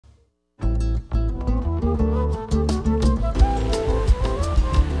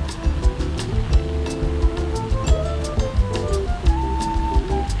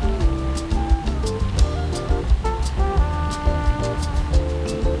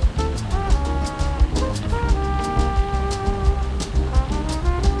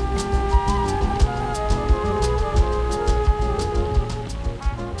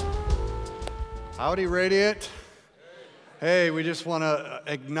Howdy, Radiant. Hey, we just want to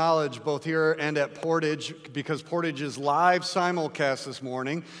acknowledge both here and at Portage, because Portage is live simulcast this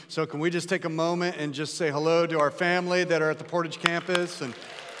morning. So can we just take a moment and just say hello to our family that are at the Portage campus? And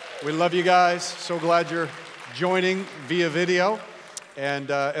we love you guys. So glad you're joining via video.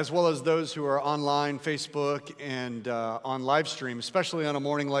 And as well as those who are online, Facebook, and on live stream, especially on a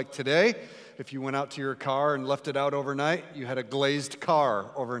morning like today. If you went out to your car and left it out overnight, you had a glazed car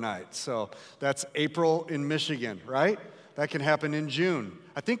overnight. So that's April in Michigan, right? That can happen in June.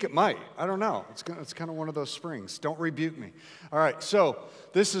 I think it might. I don't know. It's kind of one of those springs. Don't rebuke me. All right, so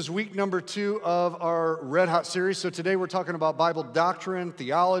this is week number 2 of our Red Hot series. So today we're talking about Bible doctrine,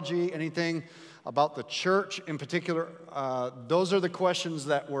 theology, anything about the church in particular. Those are the questions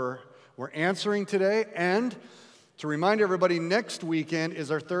that we're answering today. And to remind everybody, next weekend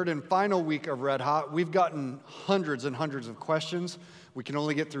is our third and final week of Red Hot. We've gotten hundreds and hundreds of questions. We can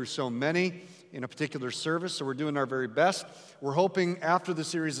only get through so many in a particular service, so we're doing our very best. We're hoping after the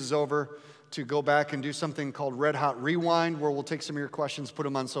series is over to go back and do something called Red Hot Rewind, where we'll take some of your questions, put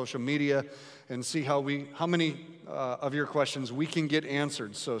them on social media, and see how many of your questions we can get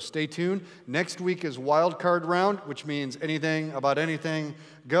answered. So stay tuned. Next week is Wild Card Round, which means anything about anything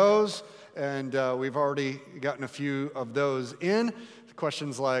goes, and we've already gotten a few of those in.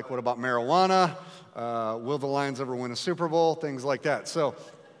 Questions like, what about marijuana? Will the Lions ever win a Super Bowl? Things like that. So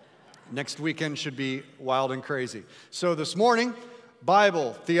next weekend should be wild and crazy. So this morning,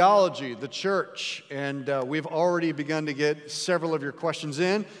 Bible, theology, the church, and we've already begun to get several of your questions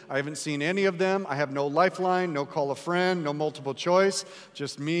in. I haven't seen any of them. I have no lifeline, no call a friend, no multiple choice,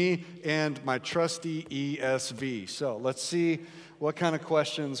 just me and my trusty ESV. So let's see what kind of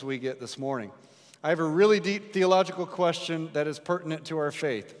questions we get this morning. I have a really deep theological question that is pertinent to our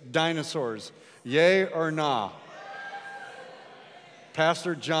faith. Dinosaurs, yay or nah?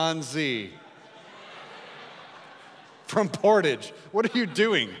 Pastor John Z. from Portage. What are you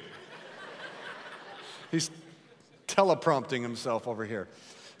doing? He's teleprompting himself over here.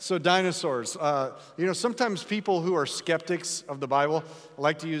 So dinosaurs. Sometimes people who are skeptics of the Bible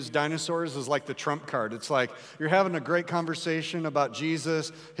like to use dinosaurs as like the trump card. It's like you're having a great conversation about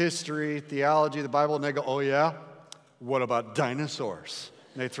Jesus, history, theology, the Bible, and they go, oh yeah? What about dinosaurs?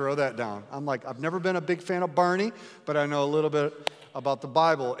 And they throw that down. I'm like, I've never been a big fan of Barney, but I know a little bit about the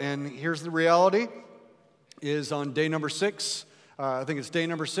Bible. And here's the reality, is on day number 6, I think it's day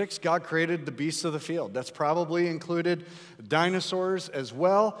number 6, God created the beasts of the field. That's probably included dinosaurs as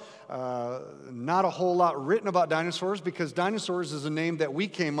well. Not a whole lot written about dinosaurs, because dinosaurs is a name that we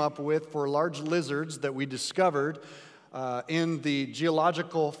came up with for large lizards that we discovered in the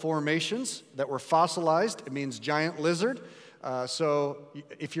geological formations that were fossilized. It means giant lizard. So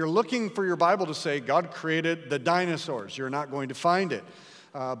if you're looking for your Bible to say God created the dinosaurs, you're not going to find it.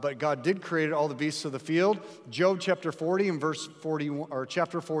 But God did create all the beasts of the field. Job chapter 40 and verse 41, or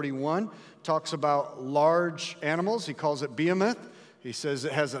chapter 41, talks about large animals. He calls it behemoth. He says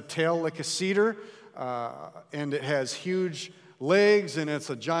it has a tail like a cedar, and it has huge legs, and it's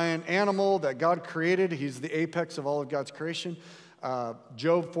a giant animal that God created. He's the apex of all of God's creation.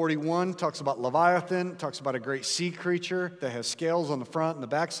 Job 41 talks about Leviathan, talks about a great sea creature that has scales on the front and the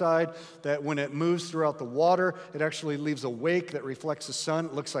backside, that when it moves throughout the water, it actually leaves a wake that reflects the sun.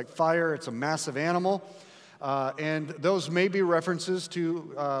 It looks like fire. It's a massive animal. And those may be references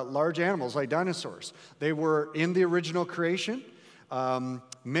to large animals like dinosaurs. They were in the original creation.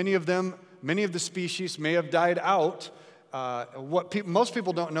 Many of the species may have died out. Most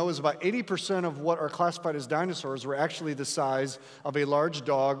people don't know is about 80% of what are classified as dinosaurs were actually the size of a large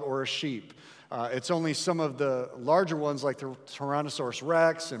dog or a sheep. It's only some of the larger ones like the Tyrannosaurus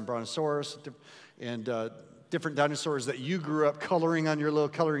rex and Brontosaurus and different dinosaurs that you grew up coloring on your little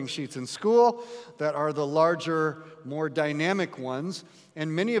coloring sheets in school that are the larger, more dynamic ones.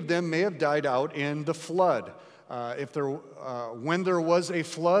 And many of them may have died out in the flood. When there was a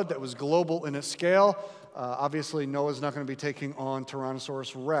flood that was global in its scale, obviously, Noah's not going to be taking on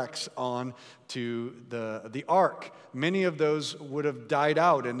Tyrannosaurus rex on to the ark. Many of those would have died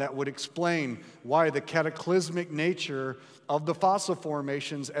out, and that would explain why the cataclysmic nature of the fossil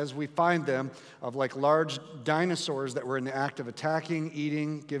formations as we find them, of like large dinosaurs that were in the act of attacking,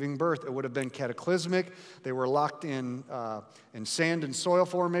 eating, giving birth. It would have been cataclysmic. They were locked in sand and soil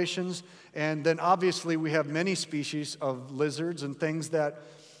formations. And then obviously we have many species of lizards and things that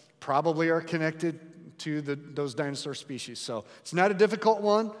probably are connected to those dinosaur species. So it's not a difficult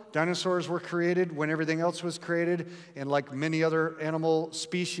one. Dinosaurs were created when everything else was created, and like many other animal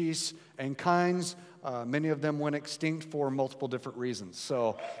species and kinds, many of them went extinct for multiple different reasons.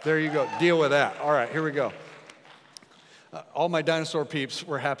 So there you go. Deal with that. All right, here we go. All my dinosaur peeps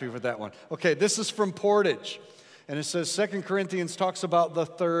were happy with that one. Okay, this is from Portage. And it says 2 Corinthians talks about the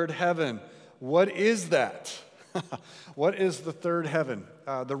third heaven. What is that? What is the third heaven?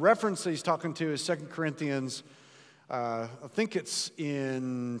 The reference that he's talking to is 2 Corinthians, I think it's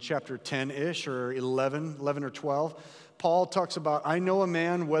in chapter 10-ish or 11 or 12. Paul talks about, I know a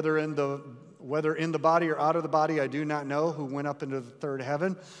man, whether in the body or out of the body, I do not know, who went up into the third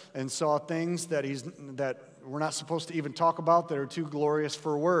heaven and saw things that we're not supposed to even talk about that are too glorious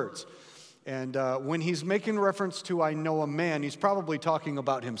for words. And when he's making reference to I know a man, he's probably talking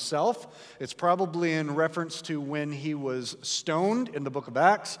about himself. It's probably in reference to when he was stoned in the book of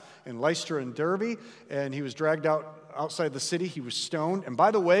Acts in Lystra and Derbe, and he was dragged outside the city. He was stoned. And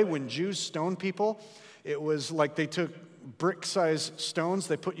by the way, when Jews stoned people, it was like they took brick-sized stones,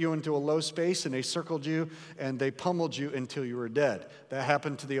 they put you into a low space, and they circled you, and they pummeled you until you were dead. That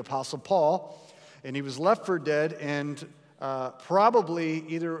happened to the Apostle Paul, and he was left for dead, and probably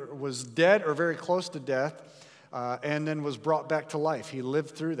either was dead or very close to death, and then was brought back to life. He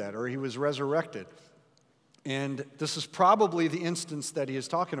lived through that, or he was resurrected. And this is probably the instance that he is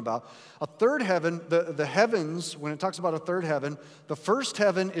talking about. A third heaven, the heavens, when it talks about a third heaven, the first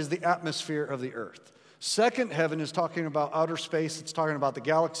heaven is the atmosphere of the earth. Second heaven is talking about outer space. It's talking about the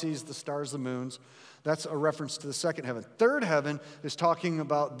galaxies, the stars, the moons. That's a reference to the second heaven. Third heaven is talking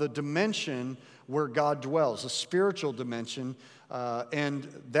about the dimension where God dwells, a spiritual dimension, and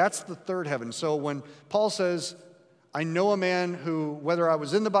that's the third heaven. So when Paul says, I know a man who, whether I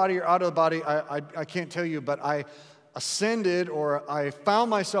was in the body or out of the body, I can't tell you, but I ascended or I found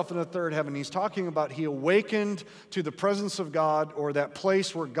myself in the third heaven. He's talking about he awakened to the presence of God, or that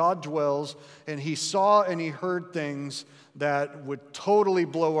place where God dwells, and he saw and he heard things that would totally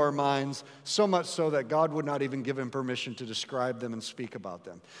blow our minds, so much so that God would not even give him permission to describe them and speak about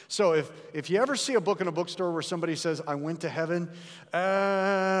them. So if you ever see a book in a bookstore where somebody says, I went to heaven,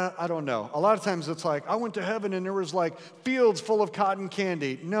 I don't know. A lot of times it's like, I went to heaven and there was like fields full of cotton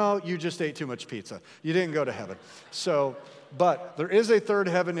candy. No, you just ate too much pizza. You didn't go to heaven. So, but there is a third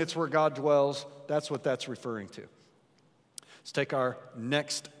heaven. It's where God dwells. That's what that's referring to. Let's take our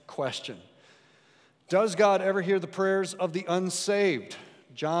next question. Does God ever hear the prayers of the unsaved?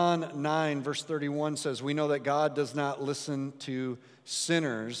 John 9, verse 31 says, we know that God does not listen to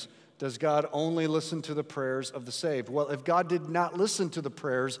sinners. Does God only listen to the prayers of the saved? Well, if God did not listen to the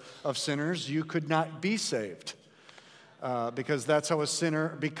prayers of sinners, you could not be saved. Because that's how a sinner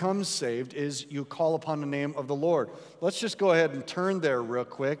becomes saved, is you call upon the name of the Lord. Let's just go ahead and turn there real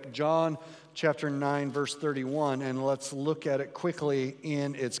quick. John chapter 9, verse 31, and let's look at it quickly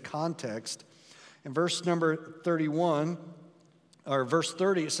in its context. In verse number 31, or verse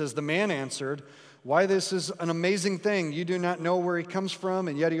 30, it says, the man answered, why, this is an amazing thing. You do not know where he comes from,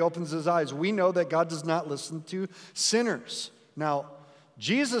 and yet he opens his eyes. We know that God does not listen to sinners. Now,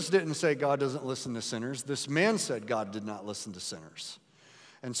 Jesus didn't say God doesn't listen to sinners. This man said God did not listen to sinners.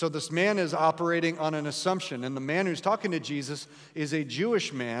 And so this man is operating on an assumption. And the man who's talking to Jesus is a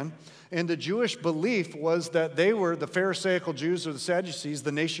Jewish man. And the Jewish belief was that they were, the Pharisaical Jews or the Sadducees,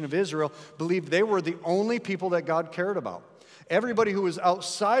 the nation of Israel, believed they were the only people that God cared about. Everybody who was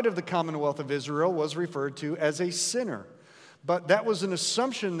outside of the commonwealth of Israel was referred to as a sinner. But that was an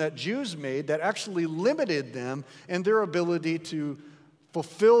assumption that Jews made that actually limited them in their ability to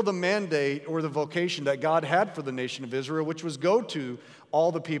fulfill the mandate or the vocation that God had for the nation of Israel, which was go to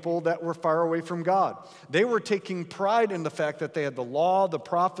all the people that were far away from God. They were taking pride in the fact that they had the law, the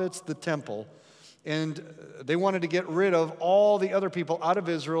prophets, the temple, and they wanted to get rid of all the other people out of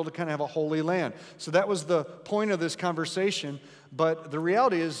Israel to kind of have a holy land. So that was the point of this conversation. But the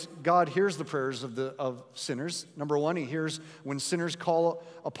reality is God hears the prayers of sinners. Number one, he hears when sinners call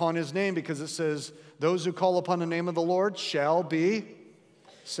upon his name, because it says, those who call upon the name of the Lord shall be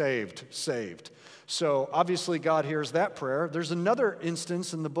saved. So obviously God hears that prayer. There's another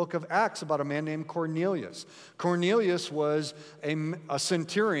instance in the book of Acts about a man named Cornelius. Cornelius was a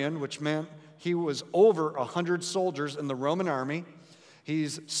centurion, which meant he was over 100 soldiers in the Roman army.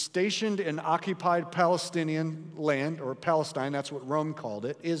 He's stationed in occupied Palestinian land, or Palestine, that's what Rome called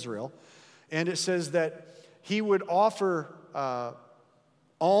it, Israel. And it says that he would offer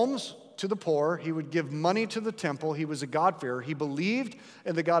alms to the poor. He would give money to the temple. He was a God-fearer. He believed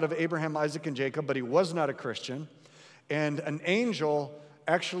in the God of Abraham, Isaac, and Jacob, but he was not a Christian. And an angel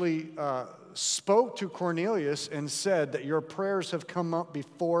actually spoke to Cornelius and said that your prayers have come up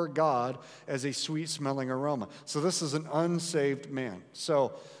before God as a sweet-smelling aroma. So this is an unsaved man.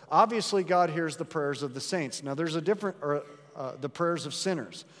 So obviously God hears the prayers of the saints. Now there's the prayers of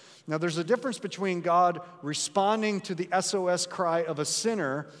sinners. Now there's a difference between God responding to the SOS cry of a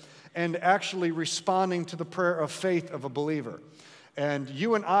sinner and actually responding to the prayer of faith of a believer. And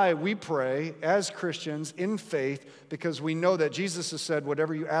you and I, we pray as Christians in faith because we know that Jesus has said,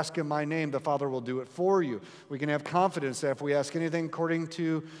 whatever you ask in my name, the Father will do it for you. We can have confidence that if we ask anything according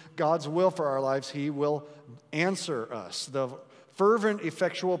to God's will for our lives, he will answer us. The fervent,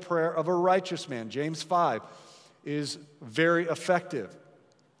 effectual prayer of a righteous man, James 5, is very effective.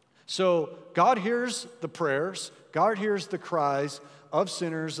 So God hears the prayers, God hears the cries of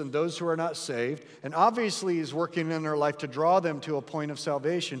sinners and those who are not saved, and obviously he's working in their life to draw them to a point of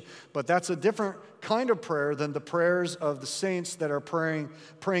salvation, but that's a different kind of prayer than the prayers of the saints that are praying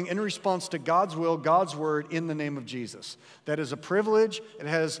in response to God's will, God's word in the name of Jesus. That is a privilege, it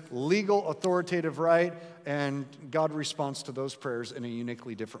has legal authoritative right, and God responds to those prayers in a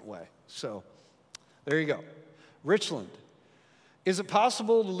uniquely different way. So, there you go. Richland. Is it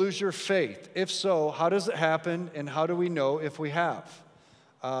possible to lose your faith? If so, how does it happen, and how do we know if we have?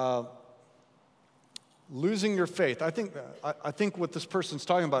 Losing your faith. I think what this person's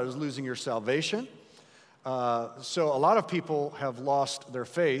talking about is losing your salvation. So a lot of people have lost their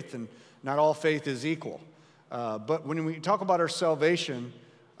faith, and not all faith is equal. But when we talk about our salvation,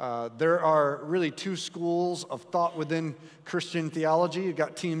 there are really two schools of thought within Christian theology. You've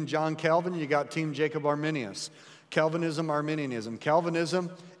got Team John Calvin, you got Team Jacob Arminius. Calvinism, Arminianism.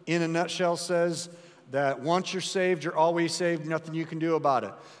 Calvinism, in a nutshell, says that once you're saved, you're always saved, nothing you can do about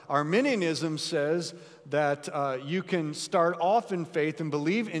it. Arminianism says that you can start off in faith and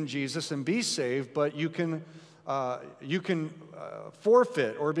believe in Jesus and be saved, but you can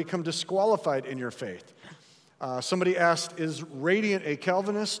forfeit or become disqualified in your faith. Somebody asked, is Radiant a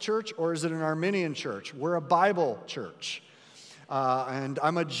Calvinist church or is it an Arminian church? We're a Bible church. And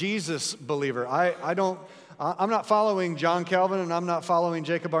I'm a Jesus believer. I'm not following John Calvin and I'm not following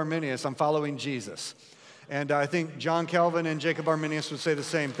Jacob Arminius. I'm following Jesus. And I think John Calvin and Jacob Arminius would say the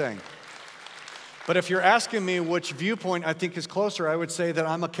same thing. But if you're asking me which viewpoint I think is closer, I would say that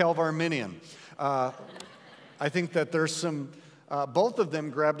I'm a Calvarminian. I think that there's some, both of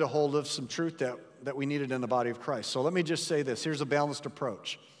them grabbed a hold of some truth that we needed in the body of Christ. So let me just say this. Here's a balanced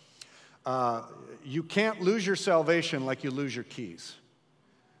approach. You can't lose your salvation like you lose your keys.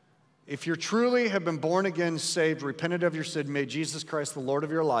 If you truly have been born again, saved, repented of your sin, made Jesus Christ the Lord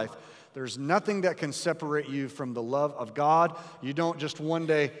of your life, there's nothing that can separate you from the love of God. You don't just one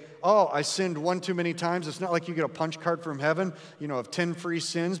day, oh, I sinned one too many times. It's not like you get a punch card from heaven, of 10 free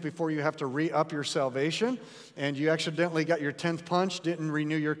sins before you have to re-up your salvation. And you accidentally got your 10th punch, didn't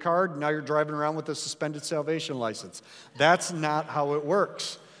renew your card, now you're driving around with a suspended salvation license. That's not how it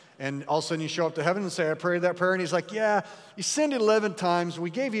works. And all of a sudden you show up to heaven and say, I prayed that prayer. And he's like, yeah, you sinned 11 times. We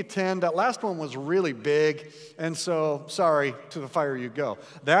gave you 10. That last one was really big. And so, sorry, to the fire you go.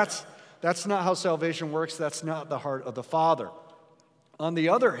 That's not how salvation works. That's not the heart of the Father. On the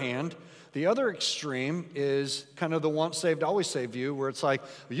other hand, the other extreme is kind of the once saved, always saved view, where it's like,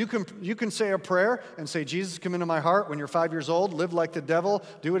 you can say a prayer and say, Jesus, come into my heart when you're 5 years old, live like the devil,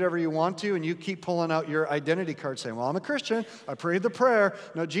 do whatever you want to, and you keep pulling out your identity card saying, well, I'm a Christian, I prayed the prayer.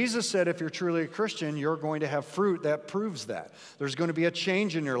 No, Jesus said if you're truly a Christian, you're going to have fruit that proves that. There's going to be a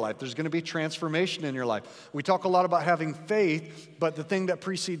change in your life. There's going to be transformation in your life. We talk a lot about having faith, but the thing that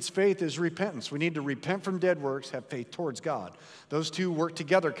precedes faith is repentance. We need to repent from dead works, have faith towards God. Those two work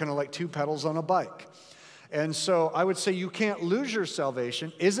together kind of like two pedals on a bike. And so I would say you can't lose your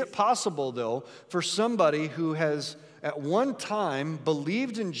salvation. Is it possible, though, for somebody who has at one time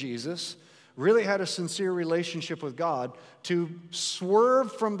believed in Jesus, really had a sincere relationship with God, to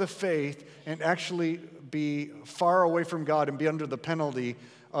swerve from the faith and actually be far away from God and be under the penalty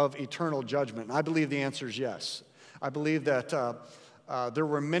of eternal judgment? And I believe the answer is yes. I believe that there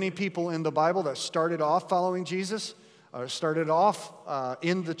were many people in the Bible that started off following Jesus, started off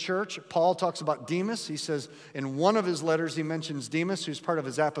in the church. Paul talks about Demas. He says in one of his letters he mentions Demas, who's part of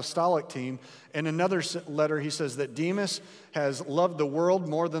his apostolic team. In another letter he says that Demas has loved the world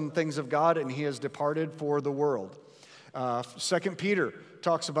more than the things of God, and he has departed for the world. 2 Peter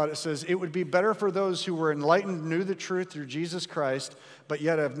talks about it, says, it would be better for those who were enlightened, knew the truth through Jesus Christ, but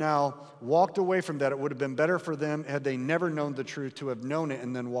yet have now walked away from that. It would have been better for them had they never known the truth to have known it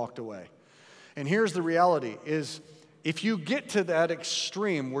and then walked away. And here's the reality is, if you get to that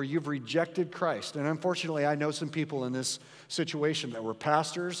extreme where you've rejected Christ, and unfortunately I know some people in this situation that were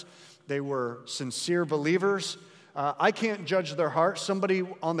pastors, they were sincere believers. I can't judge their heart. Somebody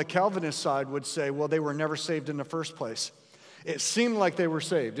on the Calvinist side would say, well, they were never saved in the first place. It seemed like they were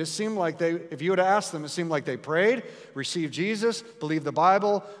saved. It seemed like if you would have asked them, it seemed like they prayed, received Jesus, believed the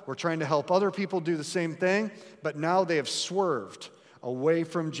Bible, were trying to help other people do the same thing, but now they have swerved. away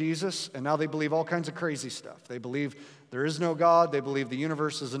from Jesus, and now they believe all kinds of crazy stuff. They believe there is no God. They believe the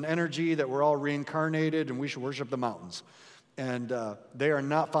universe is an energy, that we're all reincarnated, and we should worship the mountains. And they are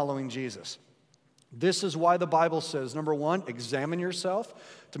not following Jesus. This is why the Bible says, number one, examine yourself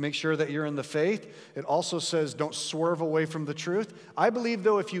to make sure that you're in the faith. It also says don't swerve away from the truth. I believe,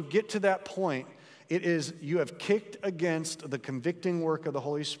 though, if you get to that point, it is you have kicked against the convicting work of the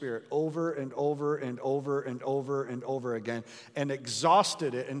Holy Spirit over and over and over and over and over again and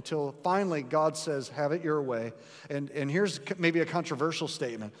exhausted it until finally God says, have it your way. And here's maybe a controversial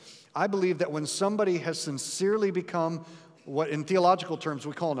statement. I believe that when somebody has sincerely become what in theological terms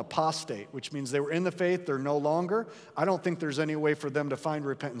we call an apostate, which means they were in the faith, they're no longer, I don't think there's any way for them to find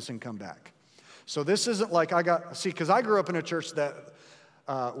repentance and come back. So this isn't like because I grew up in a church that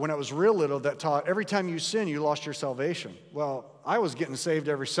when I was real little that taught every time you sin, you lost your salvation. Well, I was getting saved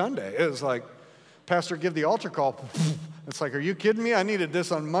every Sunday. It was like, Pastor, give the altar call. It's like, are you kidding me? I needed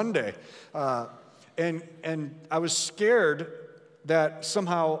this on Monday. And I was scared that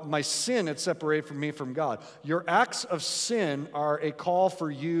somehow my sin had separated me from God. Your acts of sin are a call for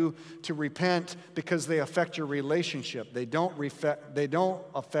you to repent because they affect your relationship. They don't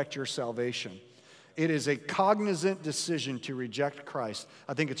affect your salvation. It is a cognizant decision to reject Christ.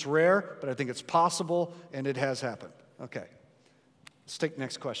 I think it's rare, but I think it's possible, and it has happened. Okay, let's take the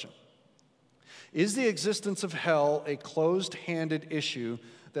next question. Is the existence of hell a closed-handed issue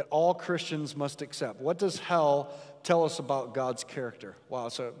that all Christians must accept? What does hell tell us about God's character? Wow,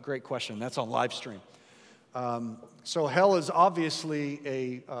 it's a great question. That's on live stream. So hell is obviously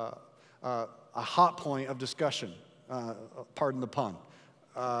a hot point of discussion. Pardon the pun.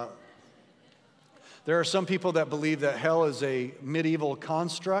 There are some people that believe that hell is a medieval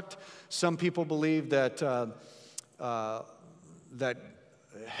construct. Some people believe that that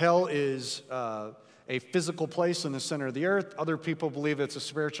hell is a physical place in the center of the earth. Other people believe it's a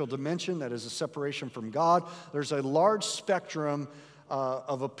spiritual dimension that is a separation from God. There's a large spectrum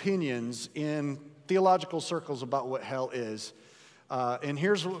of opinions in theological circles about what hell is. And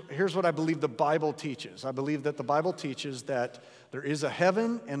here's what I believe the Bible teaches. I believe that the Bible teaches that there is a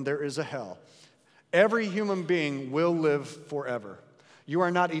heaven and there is a hell. Every human being will live forever. You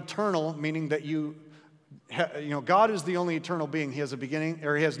are not eternal, meaning that God is the only eternal being. He has a beginning,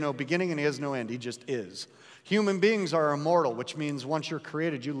 or he has no beginning and he has no end. He just is. Human beings are immortal, which means once you're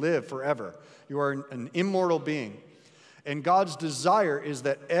created, you live forever. You are an immortal being. And God's desire is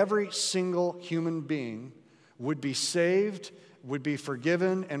that every single human being would be saved, would be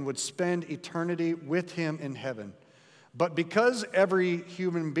forgiven, and would spend eternity with him in heaven. But because every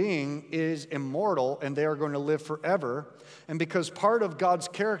human being is immortal and they are going to live forever, and because part of God's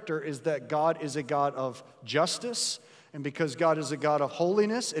character is that God is a God of justice, and because God is a God of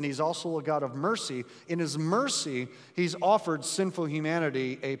holiness, and he's also a God of mercy, in his mercy, he's offered sinful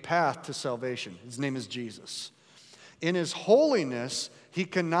humanity a path to salvation. His name is Jesus. In his holiness,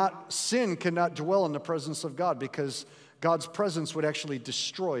 sin cannot dwell in the presence of God because God's presence would actually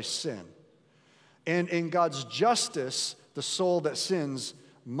destroy sin. And in God's justice, the soul that sins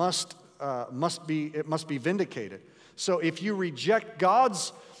must be vindicated. So if you reject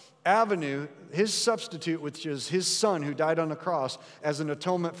God's avenue, his substitute, which is his son who died on the cross as an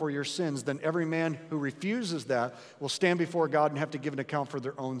atonement for your sins, then every man who refuses that will stand before God and have to give an account for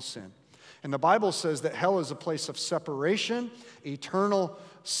their own sin. And the Bible says that hell is a place of separation, eternal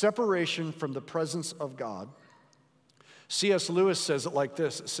separation from the presence of God. C.S. Lewis says it like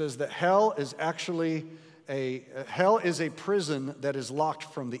this. It says that hell is a prison that is locked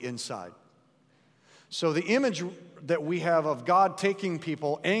from the inside. So the image that we have of God taking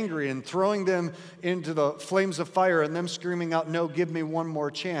people angry and throwing them into the flames of fire and them screaming out, "No, give me one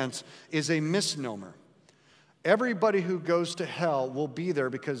more chance," is a misnomer. Everybody who goes to hell will be there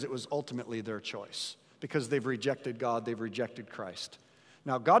because it was ultimately their choice, because they've rejected God, they've rejected Christ.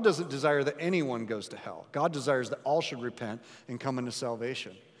 Now, God doesn't desire that anyone goes to hell. God desires that all should repent and come into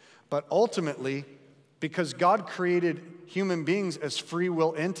salvation. But ultimately, because God created human beings as free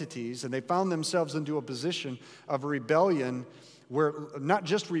will entities, and they found themselves into a position of rebellion, where not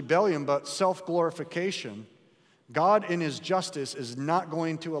just rebellion, but self-glorification, God in his justice is not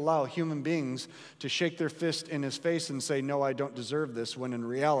going to allow human beings to shake their fist in his face and say, "No, I don't deserve this," when in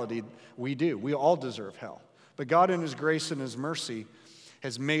reality, we do. We all deserve hell. But God in his grace and his mercy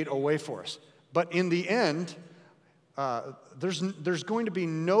has made a way for us. But in the end, there's going to be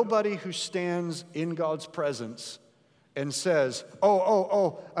nobody who stands in God's presence and says,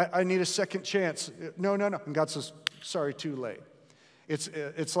 I need a second chance. No. And God says, "Sorry, too late."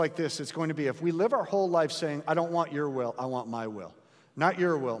 It's like this. It's going to be, if we live our whole life saying, "I don't want your will, I want my will," Not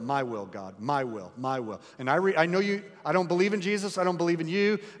your will, my will, God, my will, my will. And I know you, I don't believe in Jesus, I don't believe in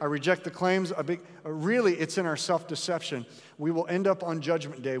you, I reject the claims. Really, it's in our self-deception. We will end up on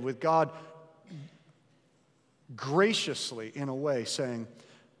Judgment Day with God graciously, in a way, saying,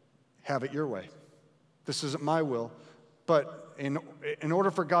 have it your way. This isn't my will. But in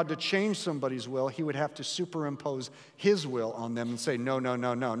order for God to change somebody's will, he would have to superimpose his will on them and say, no, no,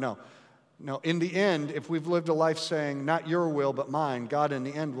 no, no, no. No, in the end, if we've lived a life saying, not your will, but mine, God in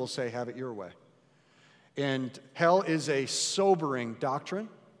the end will say, have it your way. And hell is a sobering doctrine.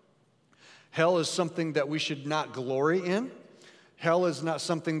 Hell is something that we should not glory in. Hell is not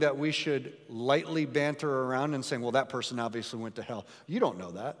something that we should lightly banter around and saying, well, that person obviously went to hell. You don't know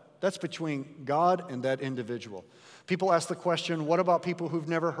that. That's between God and that individual. People ask the question, what about people who've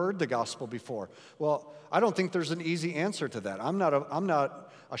never heard the gospel before? Well, I don't think there's an easy answer to that. I'm not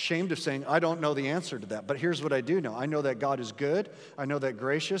ashamed of saying I don't know the answer to that. But here's what I do know. I know that God is good. I know that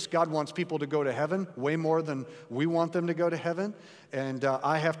gracious. God wants people to go to heaven way more than we want them to go to heaven. And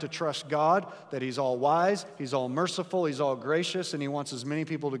I have to trust God that he's all wise, he's all merciful, he's all gracious, and he wants as many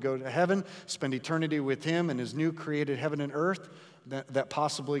people to go to heaven, spend eternity with him in his new created heaven and earth that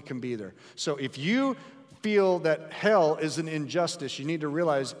possibly can be there. So if you feel that hell is an injustice, you need to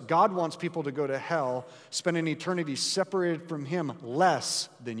realize God wants people to go to hell, spend an eternity separated from him less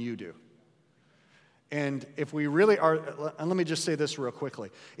than you do. And if we really are, and let me just say this real quickly.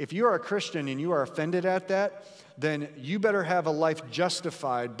 If you are a Christian and you are offended at that, then you better have a life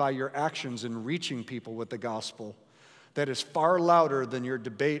justified by your actions in reaching people with the gospel that is far louder than your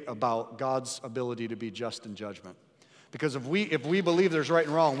debate about God's ability to be just in judgment. Because if we believe there's right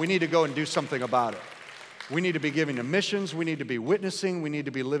and wrong, we need to go and do something about it. We need to be giving to missions. We need to be witnessing. We need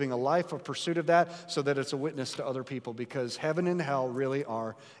to be living a life of pursuit of that so that it's a witness to other people, because heaven and hell really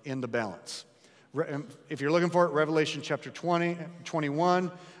are in the balance. If you're looking for it, Revelation chapter 20, 21,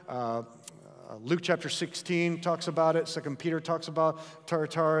 Luke chapter 16 talks about it. 2 Peter talks about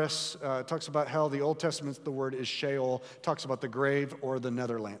Tartarus, talks about hell. The Old Testament, the word is Sheol, talks about the grave or the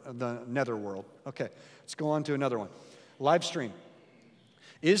netherworld. Okay, let's go on to another one. Live stream.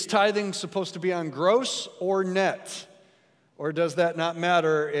 Is tithing supposed to be on gross or net? Or does that not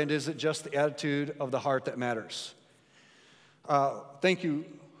matter, and is it just the attitude of the heart that matters? Thank you,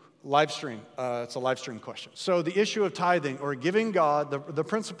 live stream. It's a live stream question. So the issue of tithing or giving God, the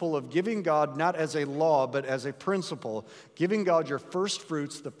principle of giving God not as a law but as a principle, giving God your first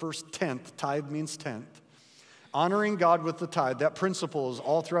fruits, the first tenth, tithe means tenth, honoring God with the tithe, that principle is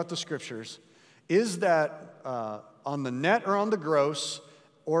all throughout the scriptures. Is that on the net or on the gross?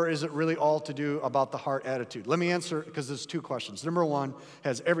 Or is it really all to do about the heart attitude? Let me answer, because there's two questions. Number one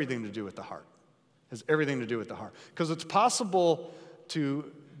has everything to do with the heart. Has everything to do with the heart. Because it's possible to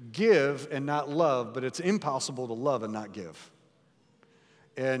give and not love, but it's impossible to love and not give.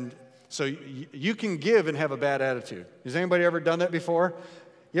 And so you can give and have a bad attitude. Has anybody ever done that before?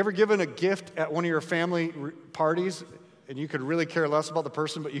 You ever given a gift at one of your family parties and you could really care less about the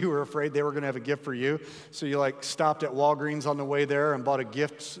person, but you were afraid they were going to have a gift for you? So you stopped at Walgreens on the way there and bought a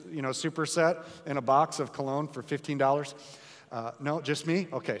gift, superset in a box of cologne for $15? No, just me?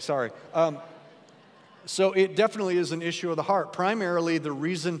 Okay, sorry. So it definitely is an issue of the heart. Primarily, the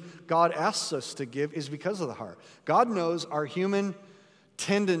reason God asks us to give is because of the heart. God knows our human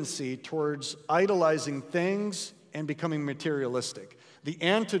tendency towards idolizing things and becoming materialistic. The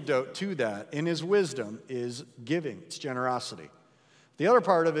antidote to that, in his wisdom, is giving. It's generosity. The other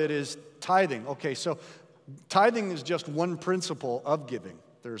part of it is tithing. Okay, so tithing is just one principle of giving.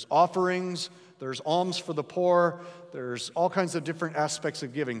 There's offerings, there's alms for the poor, there's all kinds of different aspects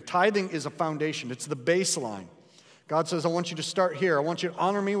of giving. Tithing is a foundation. It's the baseline. God says, I want you to start here. I want you to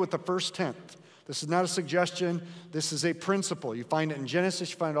honor me with the first tenth. This is not a suggestion. This is a principle. You find it in Genesis.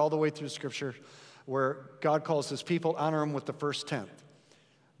 You find it all the way through Scripture where God calls his people, honor him with the first tenth.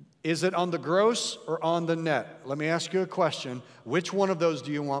 Is it on the gross or on the net? Let me ask you a question. Which one of those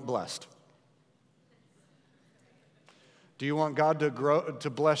do you want blessed? Do you want God to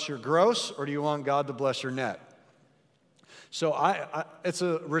bless your gross, or do you want God to bless your net? So it's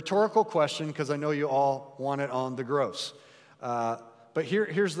a rhetorical question because I know you all want it on the gross. But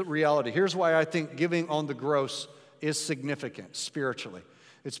here's the reality. Here's why I think giving on the gross is significant spiritually.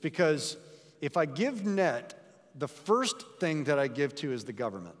 It's because if I give net, the first thing that I give to is the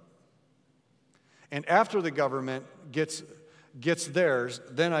government. And after the government gets theirs,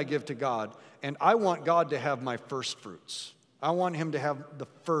 then I give to God. And I want God to have my first fruits. I want him to have the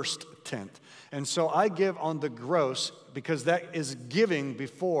first tenth. And so I give on the gross because that is giving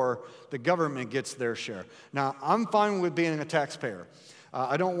before the government gets their share. Now, I'm fine with being a taxpayer.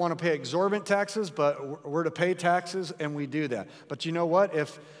 I don't want to pay exorbitant taxes, but we're to pay taxes, and we do that. But you know what?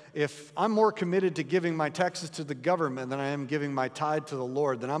 If I'm more committed to giving my taxes to the government than I am giving my tithe to the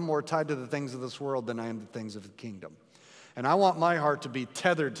Lord, then I'm more tied to the things of this world than I am the things of the kingdom. And I want my heart to be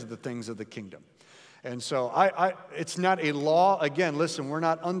tethered to the things of the kingdom. And so it's not a law. Again, listen, we're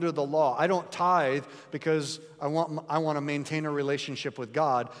not under the law. I don't tithe because I want to maintain a relationship with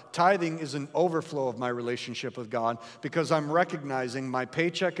God. Tithing is an overflow of my relationship with God because I'm recognizing my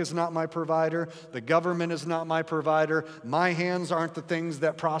paycheck is not my provider, the government is not my provider, my hands aren't the things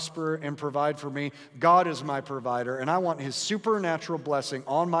that prosper and provide for me. God is my provider, and I want His supernatural blessing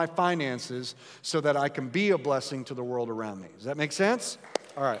on my finances so that I can be a blessing to the world around me. Does that make sense?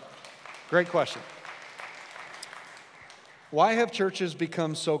 All right. Great question. Why have churches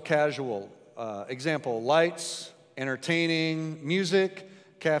become so casual? Example, lights, entertaining, music,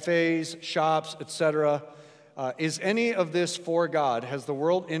 cafes, shops, etc. Is any of this for God? Has the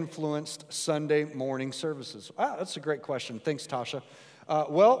world influenced Sunday morning services? That's a great question. Thanks, Tasha.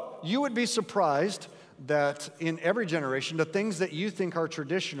 Well, you would be surprised that in every generation, the things that you think are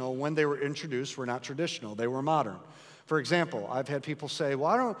traditional when they were introduced were not traditional. They were modern. For example, I've had people say,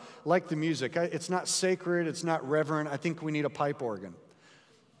 well, I don't like the music. It's not sacred. It's not reverent. I think we need a pipe organ.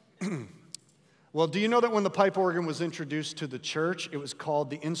 Well, do you know that when the pipe organ was introduced to the church, it was called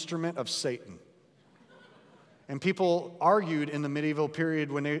the instrument of Satan? And people argued in the medieval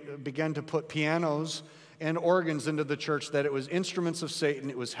period when they began to put pianos and organs into the church that it was instruments of Satan,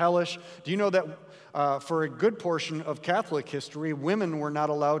 it was hellish. Do you know that for a good portion of Catholic history, women were not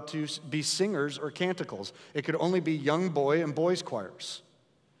allowed to be singers or canticles. It could only be young boy and boys choirs.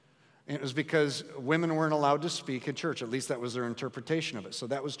 And it was because women weren't allowed to speak in church. At least that was their interpretation of it. So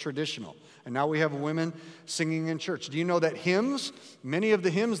that was traditional. And now we have women singing in church. Do you know that hymns, many of the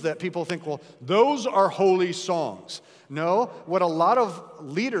hymns that people think, well, those are holy songs. No, what a lot of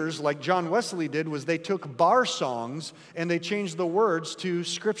leaders like John Wesley did was they took bar songs and they changed the words to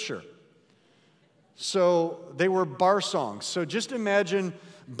scripture. So they were bar songs. So just imagine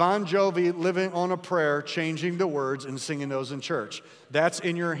Bon Jovi living on a prayer, changing the words and singing those in church. That's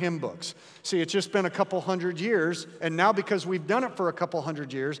in your hymn books. See, it's just been a couple hundred years, and now because we've done it for a couple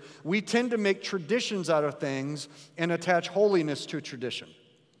hundred years, we tend to make traditions out of things and attach holiness to tradition.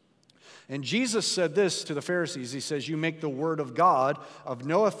 And Jesus said this to the Pharisees. He says, you make the word of God of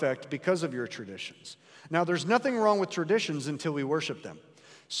no effect because of your traditions. Now, there's nothing wrong with traditions until we worship them.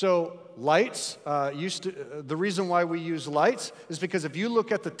 So lights, the reason why we use lights is because if you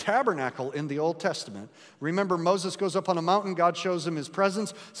look at the tabernacle in the Old Testament, remember Moses goes up on a mountain, God shows him his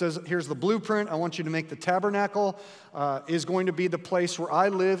presence, says, here's the blueprint, I want you to make the tabernacle, is going to be the place where I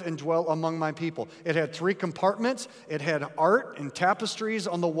live and dwell among my people. It had 3 compartments, it had art and tapestries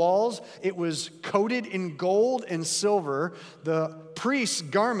on the walls, it was coated in gold and silver, the priests'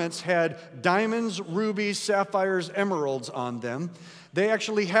 garments had diamonds, rubies, sapphires, emeralds on them. They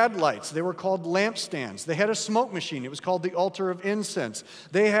actually had lights. They were called lampstands. They had a smoke machine. It was called the altar of incense.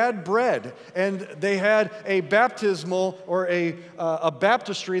 They had bread, and they had a baptismal or a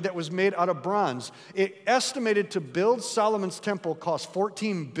baptistry that was made out of bronze. It estimated to build Solomon's temple cost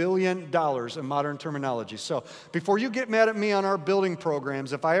 $14 billion in modern terminology. So before you get mad at me on our building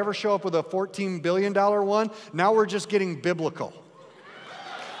programs, if I ever show up with a $14 billion one, now we're just getting biblical.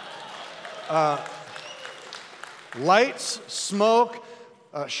 Lights, smoke,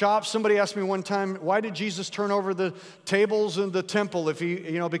 shops. Somebody asked me one time, why did Jesus turn over the tables in the temple if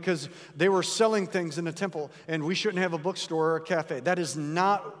because they were selling things in the temple and we shouldn't have a bookstore or a cafe. That is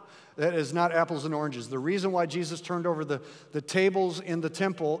not apples and oranges. The reason why Jesus turned over the tables in the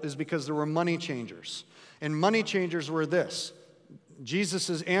temple is because there were money changers. And money changers were this.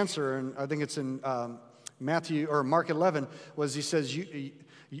 Jesus' answer, and I think it's in Matthew or Mark 11, was he says,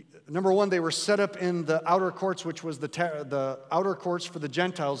 number one, they were set up in the outer courts, which was the outer courts for the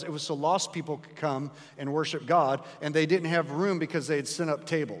Gentiles. It was so lost people could come and worship God, and they didn't have room because they had set up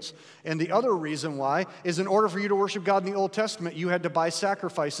tables. And the other reason why is in order for you to worship God in the Old Testament, you had to buy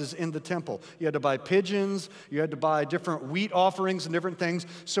sacrifices in the temple. You had to buy pigeons, you had to buy different wheat offerings and different things.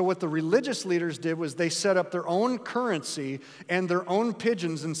 So what the religious leaders did was they set up their own currency and their own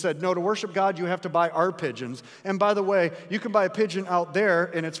pigeons and said, no, to worship God, you have to buy our pigeons. And by the way, you can buy a pigeon out there,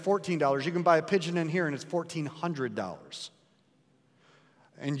 and it's $14. You can buy a pigeon in here and it's $1,400.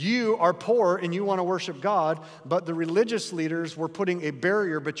 And you are poor and you want to worship God, but the religious leaders were putting a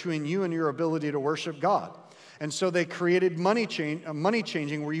barrier between you and your ability to worship God. And so they created money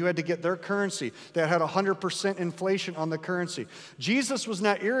changing where you had to get their currency that had 100% inflation on the currency. Jesus was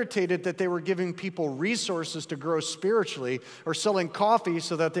not irritated that they were giving people resources to grow spiritually or selling coffee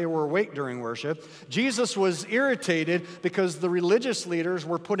so that they were awake during worship. Jesus was irritated because the religious leaders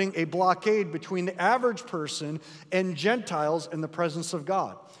were putting a blockade between the average person and Gentiles in the presence of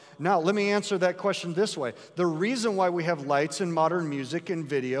God. Now, let me answer that question this way. The reason why we have lights and modern music and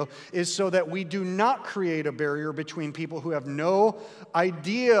video is so that we do not create a barrier between people who have no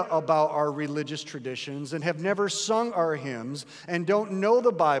idea about our religious traditions and have never sung our hymns and don't know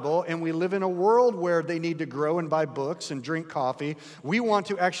the Bible, and we live in a world where they need to grow and buy books and drink coffee. We want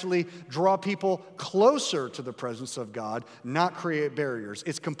to actually draw people closer to the presence of God, not create barriers.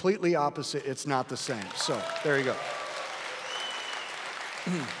 It's completely opposite. It's not the same. So, there you go.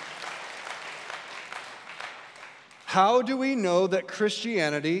 How do we know that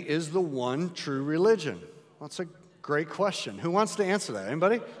Christianity is the one true religion? Well, that's a great question. Who wants to answer that?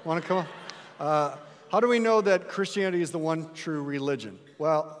 Anybody want to come up? How do we know that Christianity is the one true religion?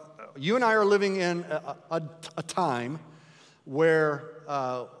 Well, you and I are living in a time where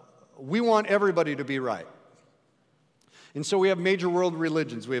we want everybody to be right. And so we have major world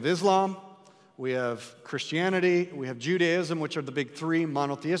religions. We have Islam, we have Christianity, we have Judaism, which are the big three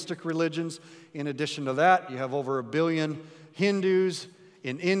monotheistic religions. In addition to that, you have over 1 billion Hindus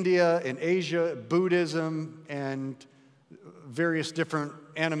in India, in Asia, Buddhism, and various different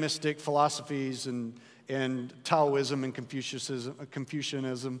animistic philosophies and Taoism and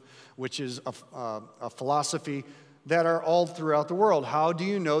Confucianism, which is a philosophy that are all throughout the world. How do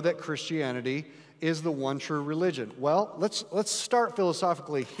you know that Christianity is the one true religion? Well, let's start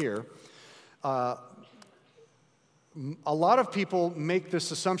philosophically here. A lot of people make this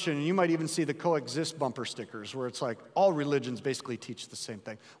assumption, and you might even see the coexist bumper stickers where it's like all religions basically teach the same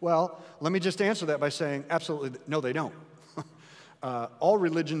thing. Well, let me just answer that by saying absolutely no, they don't. All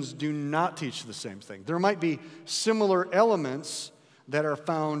religions do not teach the same thing. There might be similar elements that are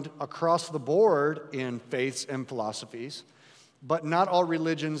found across the board in faiths and philosophies, but not all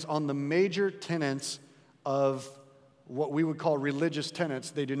religions on the major tenets of what we would call religious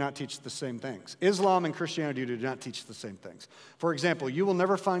tenets, they do not teach the same things. Islam and Christianity do not teach the same things. For example, you will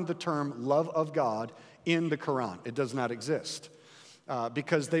never find the term love of God in the Quran. It does not exist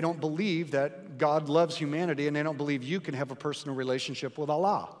because they don't believe that God loves humanity, and they don't believe you can have a personal relationship with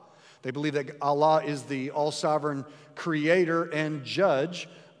Allah. They believe that Allah is the all-sovereign creator and judge,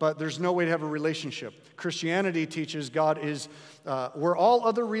 but there's no way to have a relationship. Christianity teaches God is, where all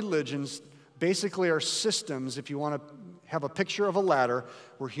other religions basically are systems, if you want to have a picture of a ladder,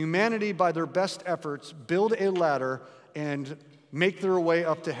 where humanity, by their best efforts, build a ladder and make their way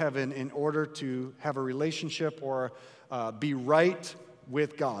up to heaven in order to have a relationship or be right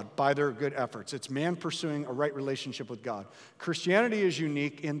with God by their good efforts. It's man pursuing a right relationship with God. Christianity is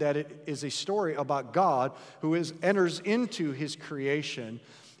unique in that it is a story about God who enters into his creation,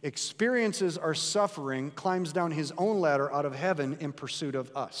 experiences our suffering, climbs down his own ladder out of heaven in pursuit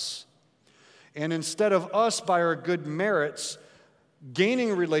of us. And instead of us, by our good merits,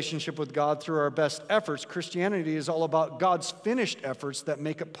 gaining a relationship with God through our best efforts, Christianity is all about God's finished efforts that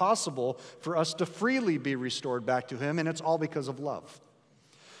make it possible for us to freely be restored back to him, and it's all because of love.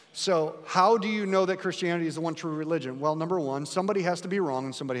 So how do you know that Christianity is the one true religion? Well, number one, somebody has to be wrong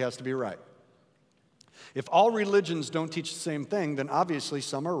and somebody has to be right. If all religions don't teach the same thing, then obviously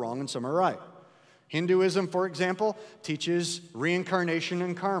some are wrong and some are right. Hinduism, for example, teaches reincarnation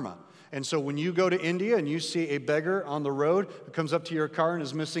and karma. And so when you go to India and you see a beggar on the road who comes up to your car and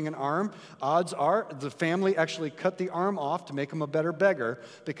is missing an arm, odds are the family actually cut the arm off to make him a better beggar,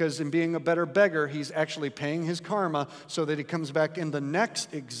 because in being a better beggar, he's actually paying his karma so that he comes back in the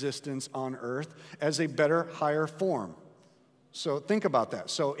next existence on earth as a better, higher form. So think about that.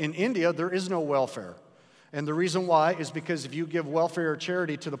 So in India, there is no welfare. And the reason why is because if you give welfare or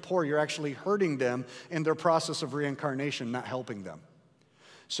charity to the poor, you're actually hurting them in their process of reincarnation, not helping them.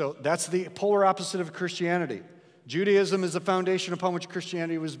 So that's the polar opposite of Christianity. Judaism is the foundation upon which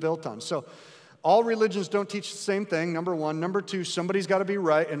Christianity was built on. So all religions don't teach the same thing, number one. Number two, somebody's got to be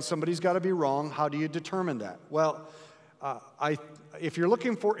right and somebody's got to be wrong. How do you determine that? Well, if you're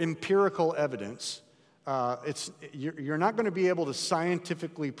looking for empirical evidence, you're not going to be able to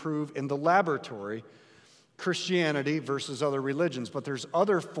scientifically prove in the laboratory Christianity versus other religions, but there's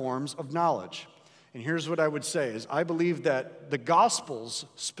other forms of knowledge. And here's what I would say is I believe that the Gospels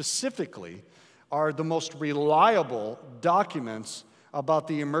specifically are the most reliable documents about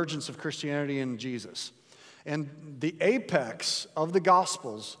the emergence of Christianity and Jesus. And the apex of the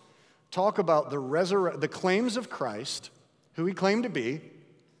Gospels talk about the claims of Christ, who he claimed to be,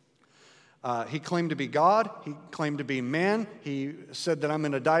 He claimed to be God. He claimed to be man. He said that I'm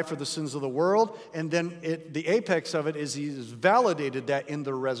going to die for the sins of the world. And then the apex of it is he's validated that in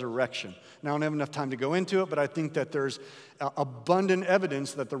the resurrection. Now, I don't have enough time to go into it, but I think that there's abundant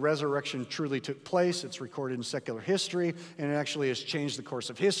evidence that the resurrection truly took place. It's recorded in secular history, and it actually has changed the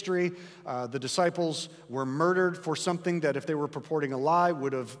course of history. The disciples were murdered for something that if they were purporting a lie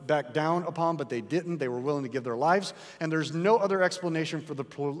would have backed down upon, but they didn't. They were willing to give their lives. And there's no other explanation for the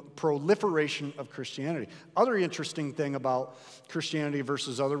proliferation of Christianity. Other interesting thing about Christianity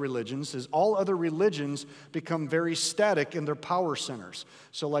versus other religions is all other religions become very static in their power centers.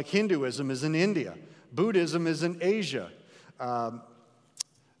 So like Hinduism is in India. Buddhism is in Asia.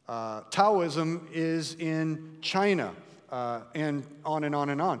 Taoism is in China, and on and on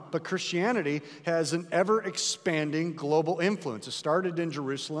and on. But Christianity has an ever-expanding global influence. It started in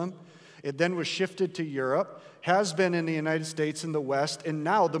Jerusalem. It then was shifted to Europe, has been in the United States and the West, and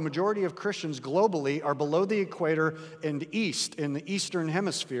now the majority of Christians globally are below the equator and east, in the eastern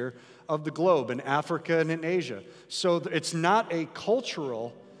hemisphere of the globe, in Africa and in Asia. So it's not a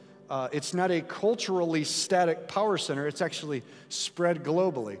culturally static power center. It's actually spread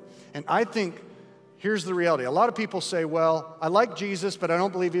globally. And I think, here's the reality. A lot of people say, well, I like Jesus, but I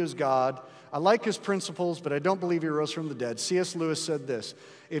don't believe he was God. I like his principles, but I don't believe he rose from the dead. C.S. Lewis said this: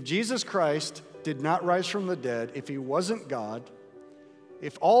 if Jesus Christ did not rise from the dead, if he wasn't God,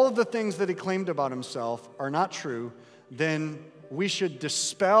 if all of the things that he claimed about himself are not true, then we should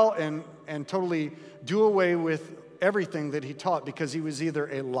dispel and totally do away with everything that he taught, because he was either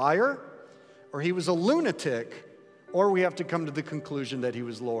a liar or he was a lunatic, or we have to come to the conclusion that he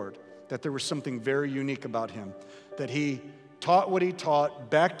was Lord, that there was something very unique about him, that he taught what he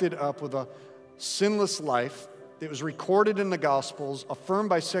taught, backed it up with a sinless life that was recorded in the Gospels, affirmed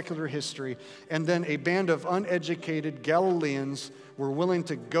by secular history, and then a band of uneducated Galileans were willing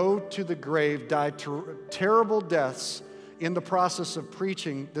to go to the grave, die terrible deaths in the process of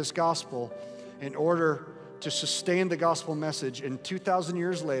preaching this gospel in order to sustain the gospel message. And 2,000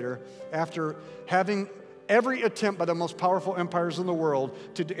 years later, after having every attempt by the most powerful empires in the world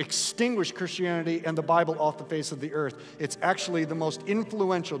to extinguish Christianity and the Bible off the face of the earth, it's actually the most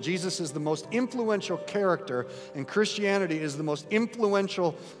influential. Jesus is the most influential character, and Christianity is the most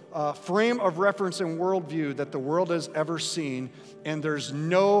influential frame of reference and worldview that the world has ever seen, and there's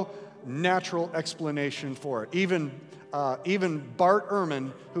no natural explanation for it. Even Bart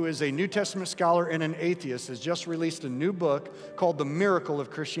Ehrman, who is a New Testament scholar and an atheist, has just released a new book called The Miracle of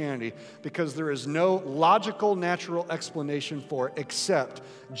Christianity, because there is no logical, natural explanation for it except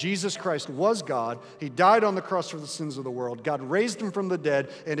Jesus Christ was God. He died on the cross for the sins of the world. God raised him from the dead,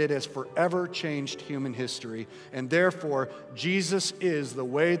 and it has forever changed human history. And therefore, Jesus is the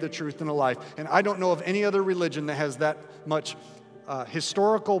way, the truth, and the life. And I don't know of any other religion that has that much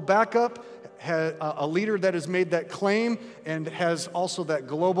historical backup, a leader that has made that claim, and has also that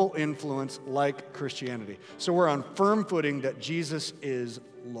global influence like Christianity. So we're on firm footing that Jesus is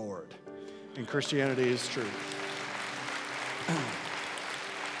Lord, and Christianity is true.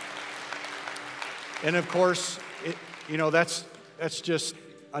 And of course, that's just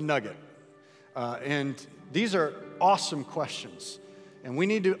a nugget. And these are awesome questions, and we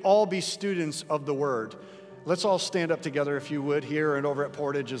need to all be students of the Word. Let's all stand up together, if you would, here and over at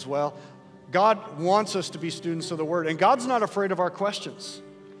Portage as well. God wants us to be students of the Word, and God's not afraid of our questions.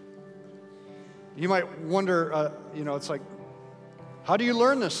 You might wonder, it's like, how do you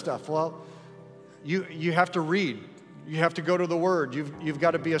learn this stuff? Well, you have to read. You have to go to the Word. You've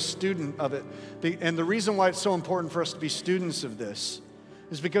got to be a student of it. And the reason why it's so important for us to be students of this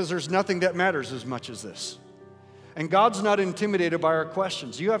is because there's nothing that matters as much as this. And God's not intimidated by our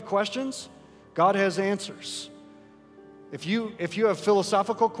questions. You have questions? God has answers. If you have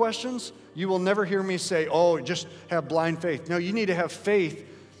philosophical questions, you will never hear me say, oh, just have blind faith. No, you need to have faith,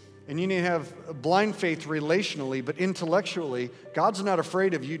 and you need to have blind faith relationally, but intellectually, God's not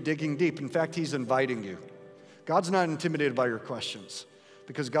afraid of you digging deep. In fact, he's inviting you. God's not intimidated by your questions,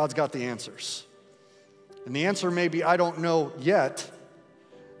 because God's got the answers. And the answer may be, I don't know yet,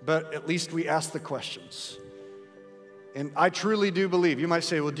 but at least we ask the questions. And I truly do believe. You might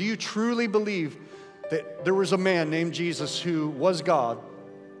say, well, do you truly believe that there was a man named Jesus who was God,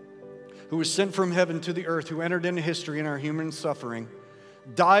 who was sent from heaven to the earth, who entered into history in our human suffering,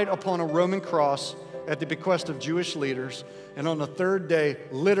 died upon a Roman cross at the bequest of Jewish leaders, and on the third day,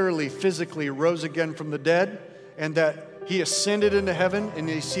 literally, physically rose again from the dead, and that he ascended into heaven and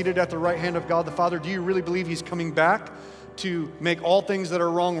he's seated at the right hand of God the Father? Do you really believe he's coming back to make all things that are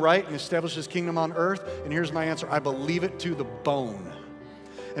wrong right and establish his kingdom on earth? And here's my answer: I believe it to the bone.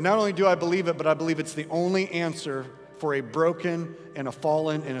 And not only do I believe it, but I believe it's the only answer for a broken and a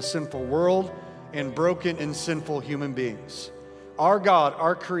fallen and a sinful world and broken and sinful human beings. Our God,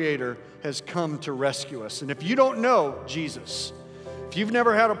 our Creator, has come to rescue us. And if you don't know Jesus, if you've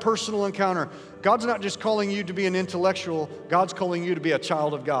never had a personal encounter, God's not just calling you to be an intellectual, God's calling you to be a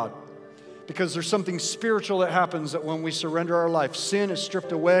child of God. Because there's something spiritual that happens that when we surrender our life, sin is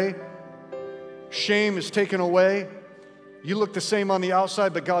stripped away, shame is taken away. You look the same on the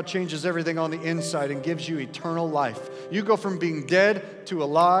outside, but God changes everything on the inside and gives you eternal life. You go from being dead to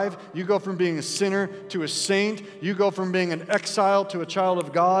alive. You go from being a sinner to a saint. You go from being an exile to a child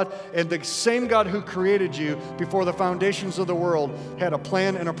of God. And the same God who created you before the foundations of the world had a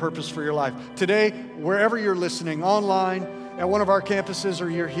plan and a purpose for your life. Today, wherever you're listening, online, at one of our campuses, or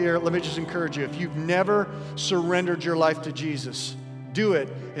you're here, let me just encourage you. If you've never surrendered your life to Jesus, do it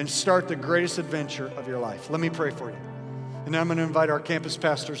and start the greatest adventure of your life. Let me pray for you. And now I'm going to invite our campus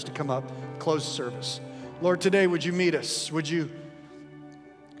pastors to come up, close the service. Lord, today would you meet us? Would you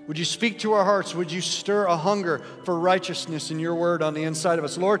speak to our hearts? Would you stir a hunger for righteousness in your word on the inside of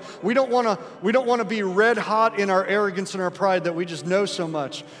us? Lord, we don't want to be red hot in our arrogance and our pride that we just know so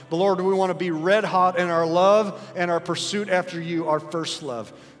much. But Lord, we want to be red hot in our love and our pursuit after you, our first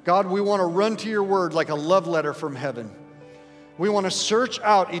love. God, we want to run to your word like a love letter from heaven. We want to search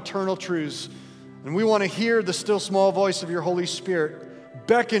out eternal truths. And we want to hear the still small voice of your Holy Spirit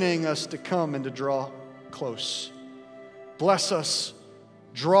beckoning us to come and to draw close. Bless us,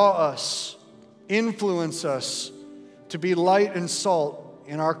 draw us, influence us to be light and salt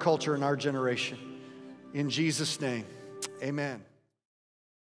in our culture and our generation. In Jesus' name, amen.